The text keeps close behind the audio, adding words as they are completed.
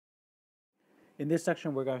In this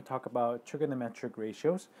section, we're going to talk about trigonometric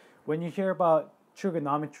ratios. When you hear about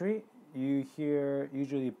trigonometry, you hear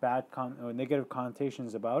usually bad or negative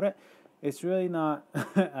connotations about it. It's really not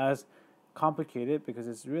as complicated because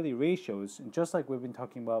it's really ratios, just like we've been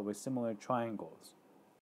talking about with similar triangles.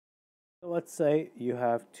 So let's say you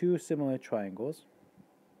have two similar triangles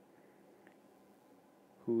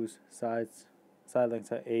whose side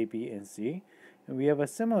lengths are A, B, and C, and we have a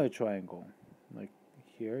similar triangle like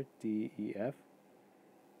here, D, E, F.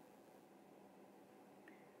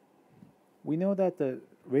 We know that the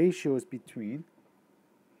ratios between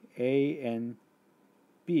A and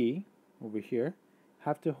B over here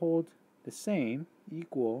have to hold the same,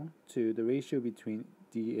 equal to the ratio between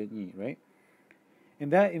D and E, right?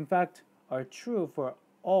 And that, in fact, are true for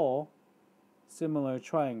all similar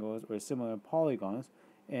triangles or similar polygons.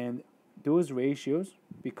 And those ratios,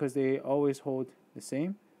 because they always hold the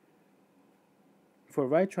same, for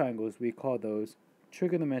right triangles, we call those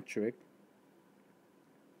trigonometric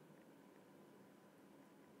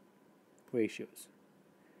ratios.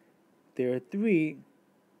 There are three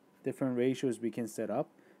different ratios we can set up,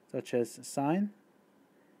 such as sine,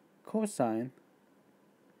 cosine,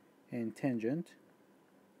 and tangent.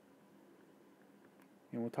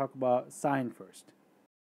 And we'll talk about sine first.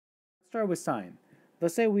 Let's start with sine.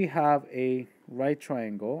 Let's say we have a right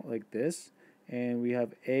triangle like this, and we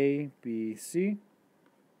have A, B, C.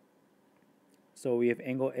 So we have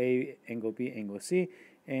angle A, angle B, angle C,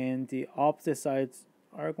 and the opposite sides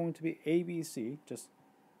are going to be A, B, C, just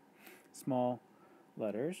small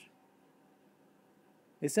letters.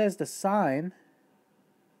 It says the sine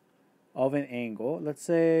of an angle, let's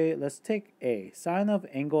take A. Sine of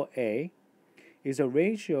angle A is a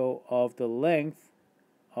ratio of the length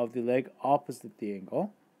of the leg opposite the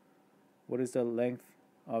angle. What is the length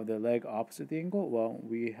of the leg opposite the angle? Well,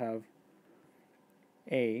 we have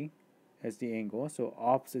A as the angle, so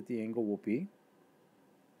opposite the angle will be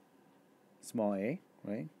small a,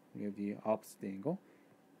 right? We have the opposite angle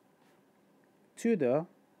to the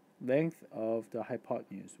length of the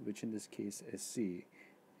hypotenuse, which in this case is C.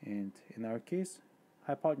 And in our case,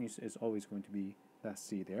 hypotenuse is always going to be that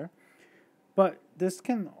C there. But this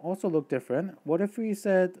can also look different. What if we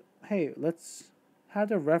said, hey, let's have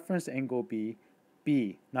the reference angle be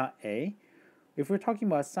B, not A? If we're talking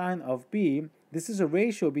about sine of B, this is a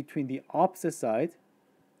ratio between the opposite side,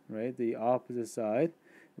 right? The opposite side,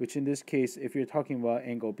 which in this case, if you're talking about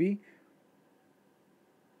angle B,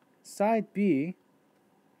 side B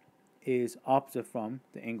is opposite from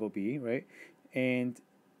the angle B, right? And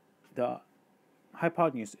the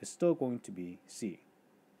hypotenuse is still going to be C.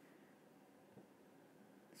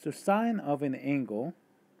 So sine of an angle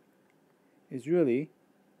is really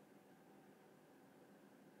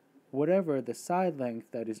whatever the side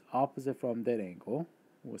length that is opposite from that angle,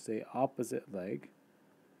 we'll say opposite leg,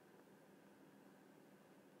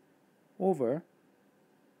 over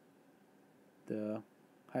the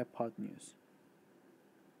hypotenuse.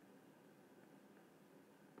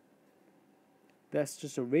 That's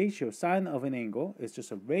just a ratio. Sine of an angle is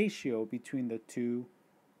just a ratio between the two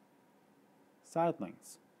side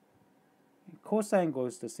lengths. Cosine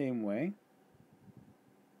goes the same way.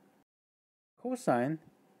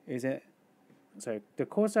 The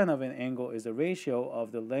cosine of an angle is a ratio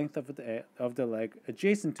of the length of the leg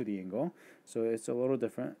adjacent to the angle. So it's a little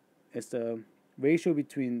different. It's the ratio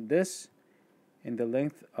between this and the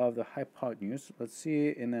length of the hypotenuse. Let's see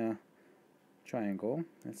it in a triangle.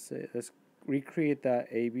 Let's recreate that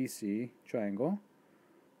ABC triangle.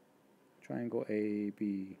 Triangle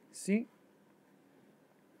ABC.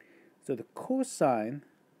 So the cosine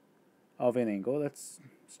of an angle, let's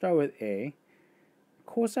start with A.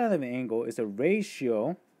 Cosine of an angle is a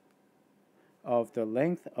ratio of the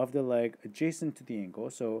length of the leg adjacent to the angle.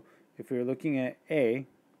 So if we're looking at A,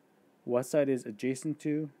 what side is adjacent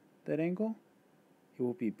to that angle? It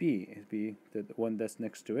will be B. It will be the one that's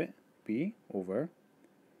next to it, B, over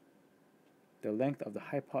the length of the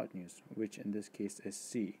hypotenuse, which in this case is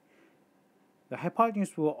C. The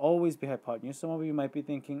hypotenuse will always be hypotenuse. Some of you might be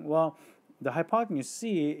thinking, well, the hypotenuse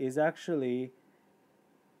C is actually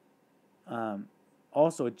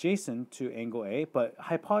also adjacent to angle A, but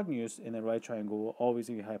hypotenuse in a right triangle will always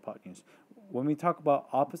be hypotenuse. When we talk about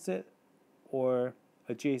opposite or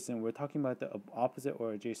adjacent, we're talking about the opposite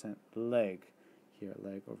or adjacent leg here,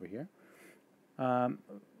 leg over here.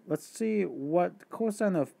 Let's see what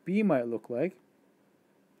cosine of B might look like.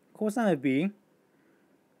 Cosine of B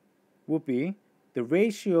would be the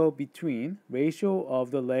ratio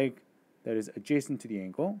of the leg that is adjacent to the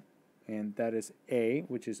angle, and that is A,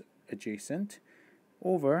 which is adjacent,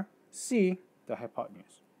 over C, the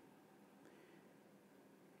hypotenuse.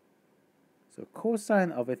 So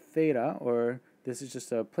cosine of a theta, or this is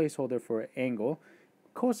just a placeholder for an angle,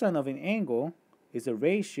 cosine of an angle is a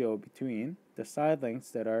ratio between the side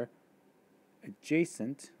lengths that are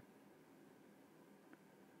adjacent,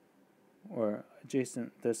 or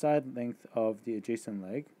adjacent, the side length of the adjacent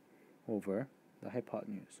leg over the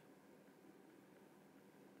hypotenuse.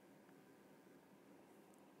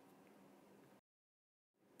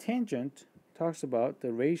 Tangent talks about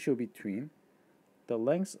the ratio between the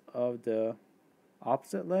lengths of the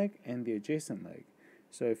opposite leg and the adjacent leg.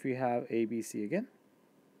 So if we have ABC again,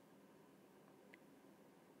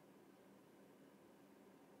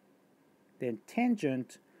 then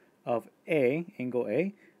tangent of A, angle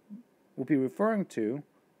A, will be referring to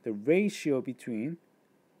the ratio between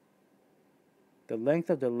the length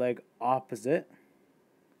of the leg opposite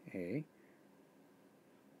A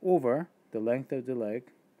over the length of the leg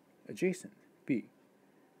adjacent B,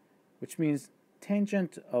 which means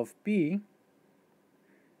tangent of B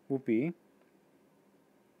will be,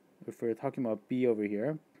 if we're talking about B over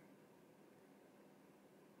here,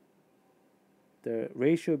 the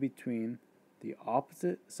ratio between the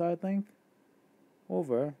opposite side length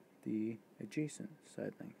over the adjacent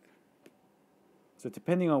side length. So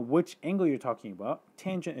depending on which angle you're talking about,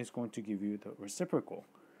 tangent is going to give you the reciprocal.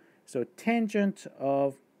 So tangent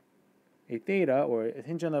of a theta, or a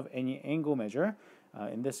tangent of any angle measure,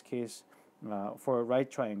 in this case, for right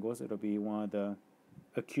triangles, it'll be one of the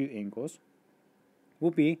acute angles,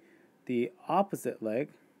 will be the opposite leg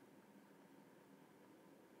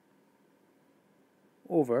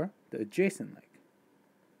over the adjacent leg.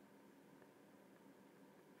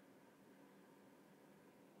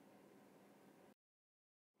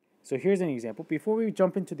 So here's an example. Before we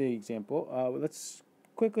jump into the example, let's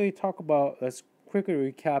quickly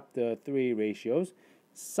recap the three ratios.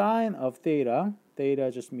 Sine of theta,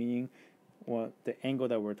 theta just meaning the angle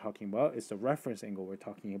that we're talking about, is the reference angle we're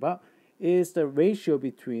talking about, is the ratio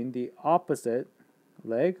between the opposite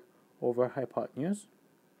leg over hypotenuse,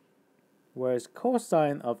 whereas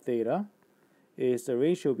cosine of theta is the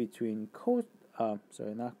ratio between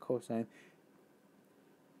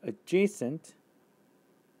adjacent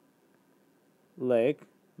leg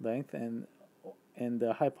length and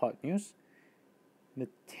the hypotenuse. The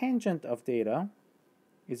tangent of theta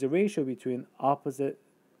is a ratio between opposite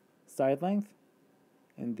side length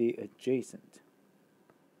and the adjacent.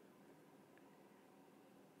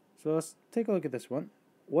 So let's take a look at this one.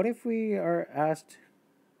 What if we are asked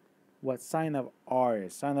what sine of r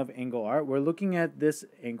is, sine of angle r? We're looking at this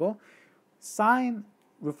angle. Sine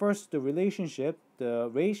refers to the relationship, the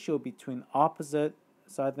ratio between opposite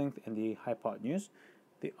side length and the hypotenuse.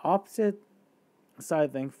 The opposite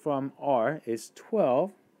side length from r is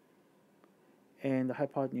 12 and the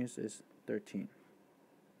hypotenuse is 13.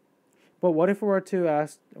 But what if we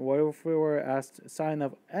were asked sine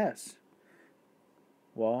of s?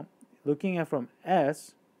 Well, looking at from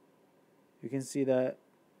s, you can see that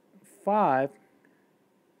 5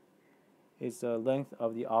 is the length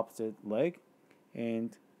of the opposite leg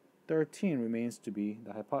and 13 remains to be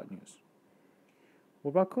the hypotenuse.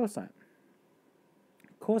 What about cosine?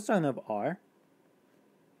 Cosine of r,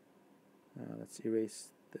 let's erase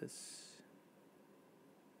this.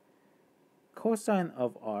 Cosine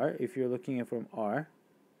of r, if you're looking at from r,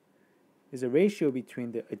 is a ratio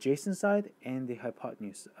between the adjacent side and the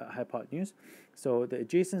hypotenuse. So the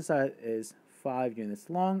adjacent side is 5 units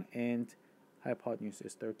long and hypotenuse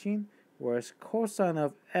is 13, whereas cosine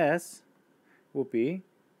of s will be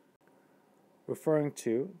referring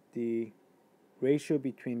to the ratio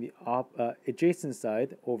between the adjacent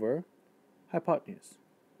side over hypotenuse.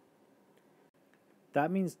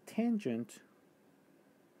 That means tangent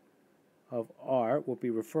of r will be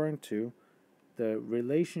referring to the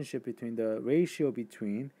relationship between the ratio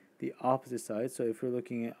between the opposite sides. So if we're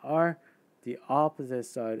looking at r, the opposite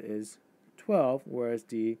side is 12, whereas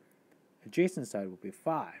the adjacent side will be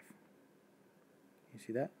 5. You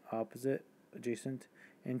see that? Opposite, adjacent.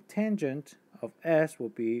 And tangent of s will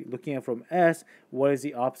be, looking at from s, what is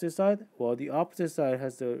the opposite side? Well, the opposite side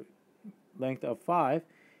has the length of 5,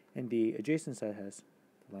 and the adjacent side has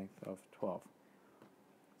the length of 12.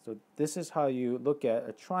 So this is how you look at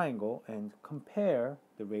a triangle and compare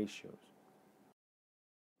the ratios.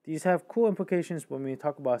 These have cool implications when we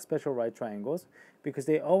talk about special right triangles, because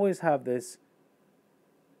they always have these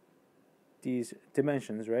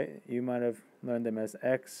dimensions, right? You might have learned them as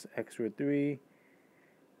x, x root 3,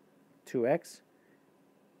 2x.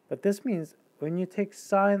 But this means when you take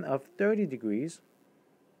sine of 30 degrees,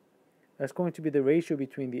 that's going to be the ratio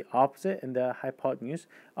between the opposite and the hypotenuse.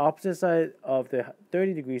 Opposite side of the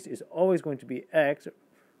 30 degrees is always going to be x,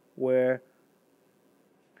 where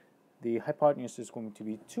the hypotenuse is going to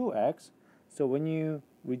be 2x. So when you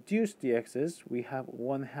reduce the x's, we have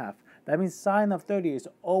 1/2. That means sine of 30 is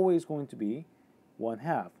always going to be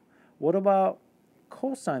 1/2. What about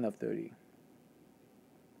cosine of 30?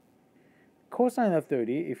 Cosine of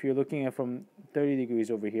 30, if you're looking at from 30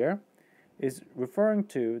 degrees over here, is referring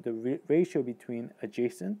to the ratio between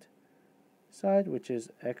adjacent side, which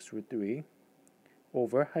is x root 3,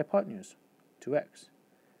 over hypotenuse, 2x.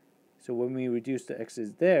 So when we reduce the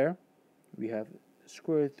x's there, we have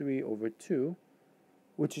square root 3 over 2,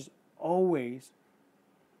 which is always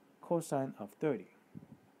cosine of 30,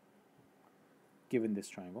 given this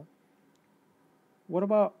triangle. What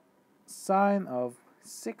about sine of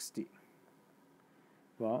 60?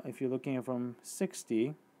 Well, if you're looking at from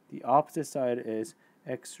 60, the opposite side is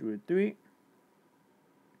x root 3,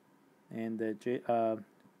 and the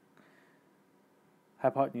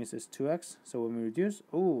hypotenuse is 2x. So when we reduce,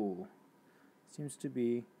 seems to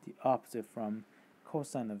be the opposite from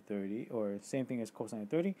cosine of 30, or same thing as cosine of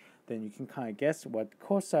 30. Then you can kind of guess what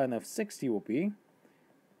cosine of 60 will be.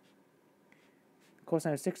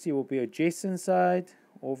 Cosine of 60 will be adjacent side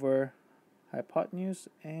over hypotenuse,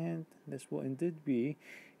 and this will indeed be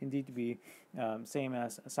same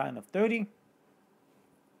as sine of 30.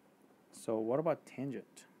 So what about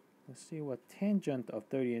tangent? Let's see what tangent of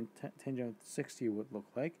 30 and tangent of 60 would look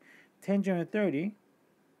like. Tangent of 30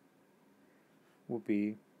 will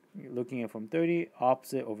be, looking at from 30,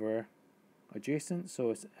 opposite over adjacent, so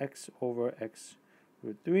it's x over x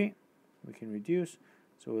root 3. We can reduce,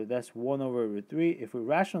 so that's 1 over root 3. If we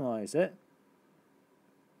rationalize it,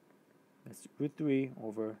 that's root 3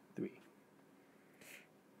 over 3.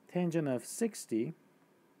 Tangent of 60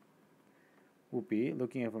 will be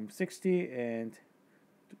looking at from 60 and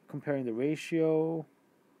comparing the ratio,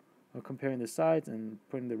 or comparing the sides and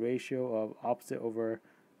putting the ratio of opposite over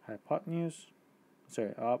hypotenuse,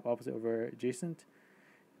 opposite over adjacent,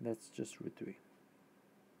 and that's just root 3.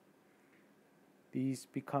 These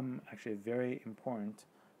become actually very important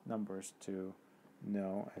numbers to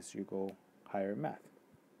know as you go higher in math.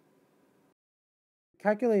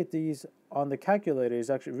 Calculate these on the calculator is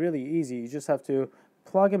actually really easy. You just have to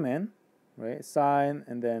plug them in, right? Sine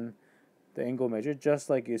and then the angle measure, just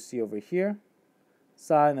like you see over here.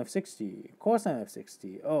 Sine of 60, cosine of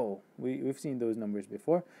 60. Oh, we've seen those numbers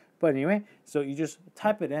before. But anyway, so you just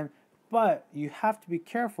type it in. But you have to be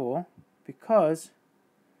careful, because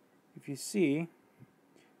if you see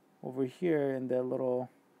over here in the little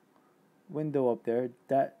window up there,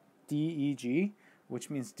 that DEG, which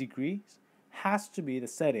means degrees, has to be the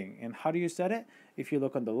setting. And how do you set it? If you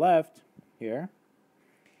look on the left here,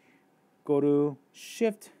 go to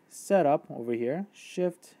Shift Setup over here,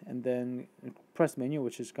 Shift and then press menu,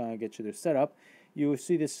 which is going to get you to setup. You will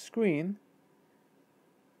see this screen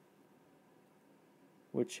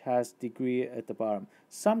which has degree at the bottom.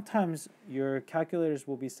 Sometimes your calculators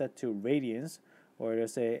will be set to radians, or it'll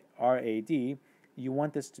say RAD. You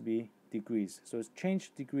want this to be degrees. So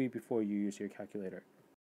change degree before you use your calculator.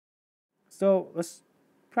 So let's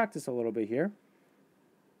practice a little bit here.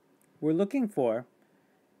 We're looking for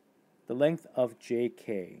the length of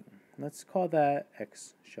JK. Let's call that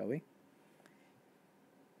X, shall we?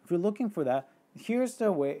 If you're looking for that, here's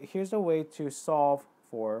the way to solve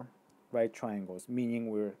for right triangles, meaning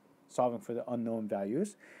we're solving for the unknown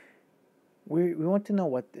values. We want to know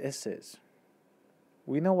what this is.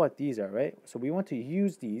 We know what these are, right? So we want to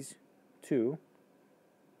use these to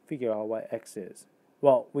figure out what X is.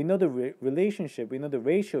 Well, we know the relationship, we know the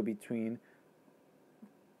ratio between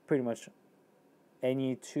pretty much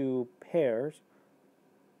any two pairs.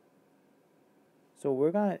 So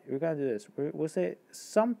we're gonna do this. We'll say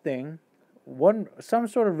some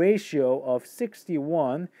sort of ratio of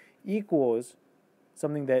 61 equals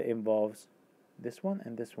something that involves this one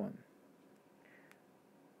and this one.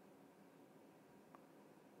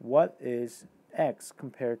 What is X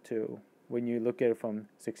compared to when you look at it from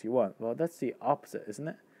 61? Well, that's the opposite, isn't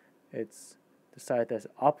it? It's the side that's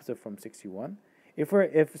opposite from 61.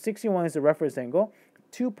 If 61 is the reference angle,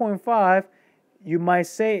 2.5 you might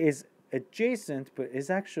say is adjacent, but is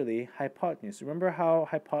actually hypotenuse. Remember how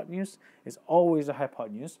hypotenuse is always a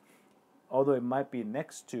hypotenuse, although it might be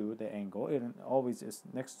next to the angle, it always is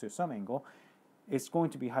next to some angle, it's going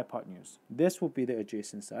to be hypotenuse. This will be the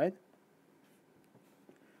adjacent side.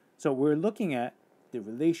 So we're looking at the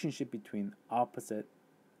relationship between opposite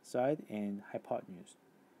side and hypotenuse.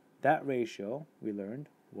 That ratio we learned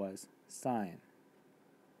was sine.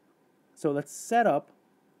 So let's set up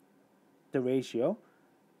the ratio.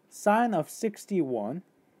 Sine of 61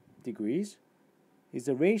 degrees is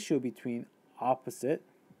the ratio between opposite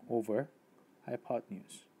over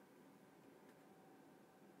hypotenuse.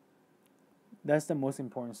 That's the most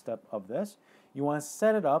important step of this. You want to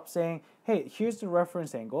set it up saying, hey, here's the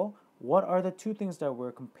reference angle. What are the two things that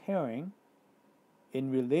we're comparing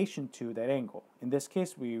in relation to that angle? In this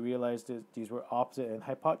case, we realized that these were opposite and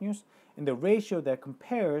hypotenuse, and the ratio that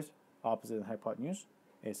compares opposite and hypotenuse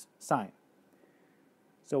is sine.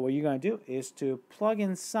 So what you're going to do is to plug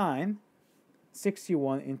in sine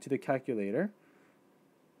 61 into the calculator,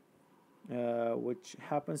 which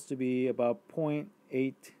happens to be about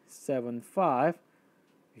 0.875.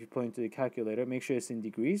 If you put into the calculator, make sure it's in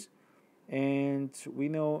degrees, and we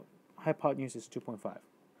know hypotenuse is 2.5.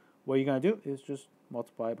 What you're going to do is just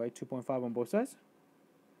multiply by 2.5 on both sides,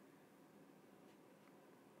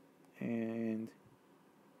 and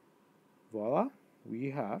voila,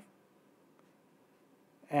 we have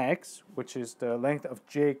x, which is the length of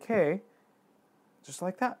JK, just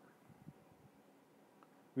like that.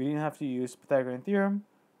 We didn't have to use Pythagorean theorem.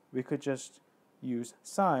 We could just use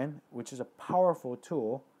sine, which is a powerful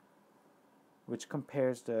tool which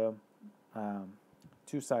compares the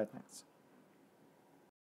two side lengths.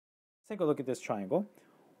 Let's take a look at this triangle.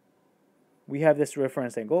 We have this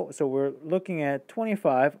reference angle, so we're looking at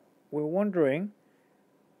 25. We're wondering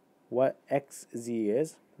what xz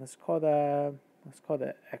is. Let's call that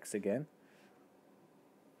x again.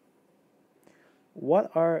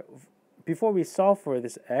 Before we solve for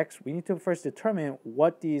this x, we need to first determine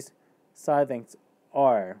what these side lengths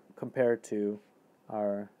are compared to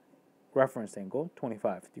our reference angle,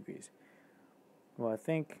 25 degrees. Well, I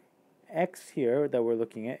think x here that we're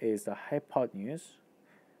looking at is the hypotenuse,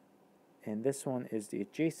 and this one is the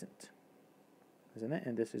adjacent, isn't it?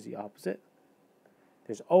 And this is the opposite.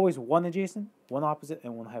 There's always one adjacent, one opposite,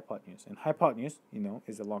 and one hypotenuse. And hypotenuse,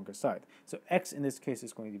 is the longer side. So x in this case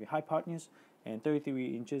is going to be hypotenuse, and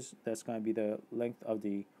 33 inches, that's going to be the length of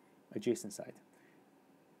the adjacent side.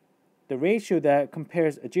 The ratio that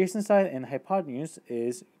compares adjacent side and hypotenuse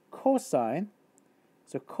is cosine.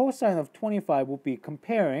 So cosine of 25 will be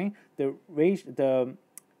comparing the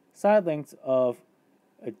side lengths of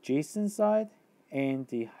adjacent side and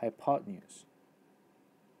the hypotenuse.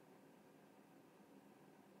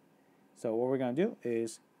 So what we're going to do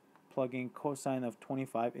is plug in cosine of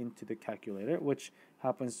 25 into the calculator, which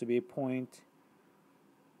happens to be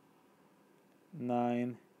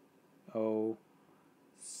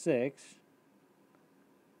 0.906.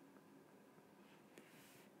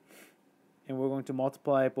 And we're going to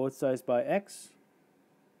multiply both sides by x.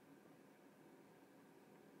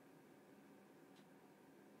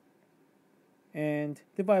 And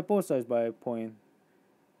divide both sides by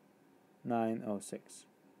 0.906.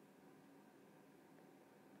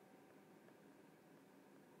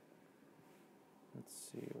 Let's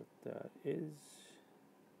see what that is.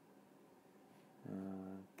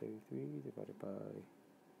 33 divided by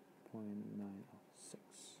 0.906.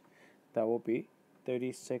 That will be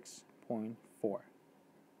 36.4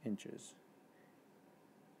 inches.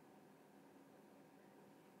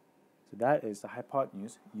 So that is the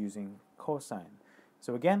hypotenuse using cosine.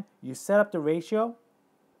 So again, you set up the ratio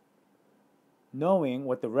knowing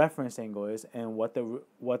what the reference angle is and what the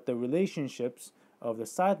relationships of the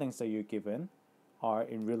side lengths that you're given are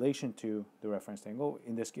in relation to the reference angle.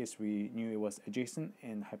 In this case, we knew it was adjacent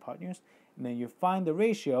and hypotenuse. And then you find the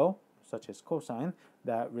ratio, such as cosine,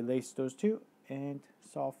 that relates those two and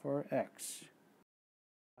solve for x.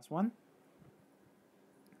 Last one.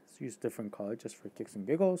 Let's use different color just for kicks and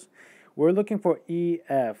giggles. We're looking for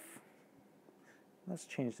EF. Let's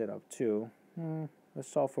change that up too. Let's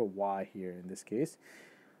solve for y here in this case.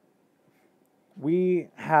 We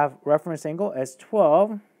have reference angle as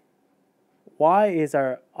 12. Y is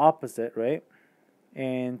our opposite, right?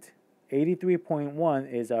 And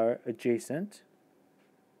 83.1 is our adjacent.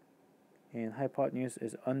 And hypotenuse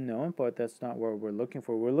is unknown, but that's not what we're looking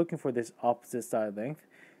for. We're looking for this opposite side length.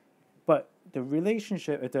 But the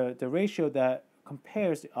relationship, the ratio that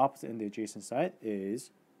compares the opposite and the adjacent side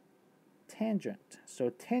is tangent. So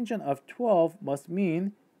tangent of 12 must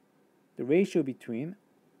mean the ratio between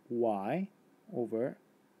y over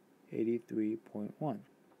 83.1.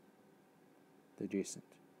 Adjacent.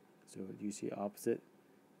 So you see opposite,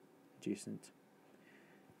 adjacent.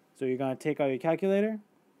 So you're going to take out your calculator,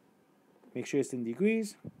 make sure it's in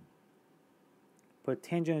degrees, put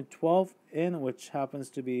tangent of 12 in, which happens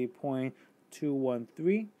to be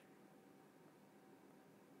 0.213.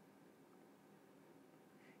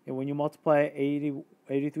 And when you multiply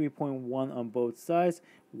 83.1 on both sides,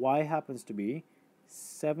 y happens to be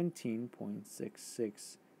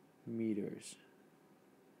 17.66 meters.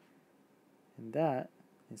 And that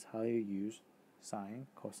is how you use sine,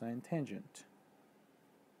 cosine, tangent.